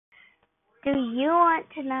Do you want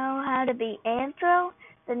to know how to be Antro?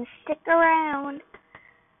 Then stick around.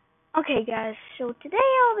 Okay guys, so today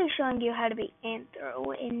I'll be showing you how to be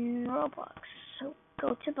Antro in Roblox. So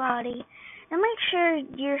go to body and make sure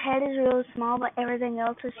your head is really small but everything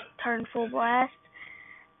else is turned full blast.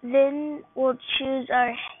 Then we'll choose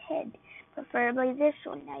our head, preferably this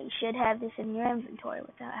one. Now you should have this in your inventory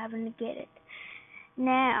without having to get it.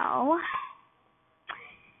 Now,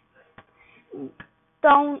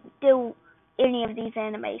 don't do any of these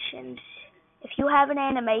animations. If you have an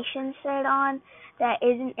animation set on that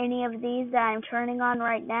isn't any of these that I'm turning on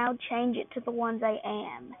right now, change it to the ones I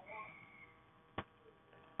am.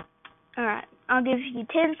 Alright, I'll give you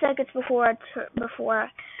 10 seconds before I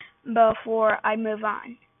move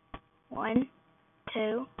on. 1,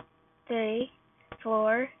 2, 3,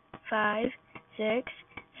 4, 5, 6,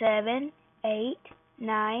 7, 8,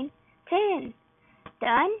 9, 10.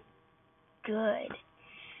 Done? Good.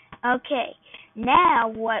 Okay, now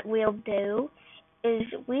what we'll do is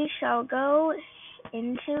we shall go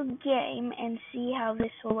into game and see how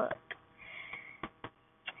this will look.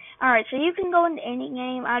 Alright, so you can go into any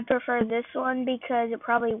game. I'd prefer this one because it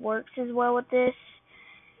probably works as well with this.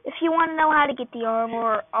 If you want to know how to get the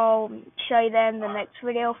armor, I'll show you that in the next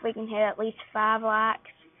video if we can hit at least 5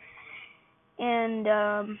 likes. And,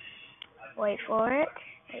 wait for it.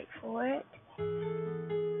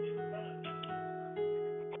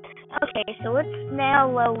 Okay, so it's now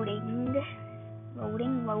loading.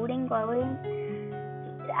 Loading.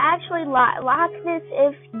 Actually, like this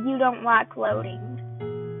if you don't like loading.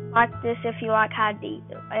 Like this if you like high D.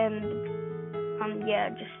 And, yeah,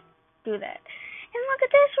 just do that. And look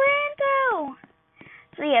at this rando.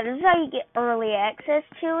 So yeah, this is how you get early access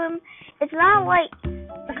to him. It's not like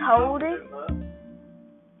the code.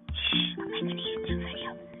 Shh, I'm making a YouTube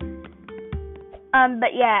video.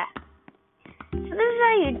 But yeah. So this is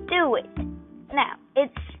how you do it. Now,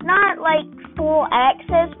 it's not like full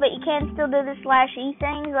access, but you can still do the /E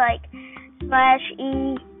things like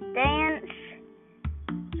 /E dance.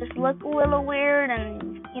 Just look a little weird,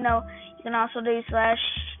 and you can also do /E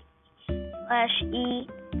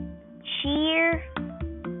cheer.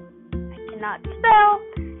 I cannot spell.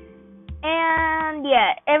 And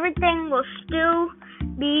yeah, everything will still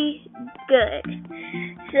be good.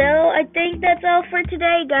 So I think that's all for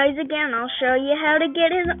today, guys. Again, I'll show you how to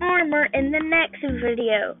get his armor in the next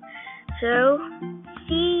video. So,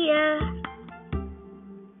 see ya.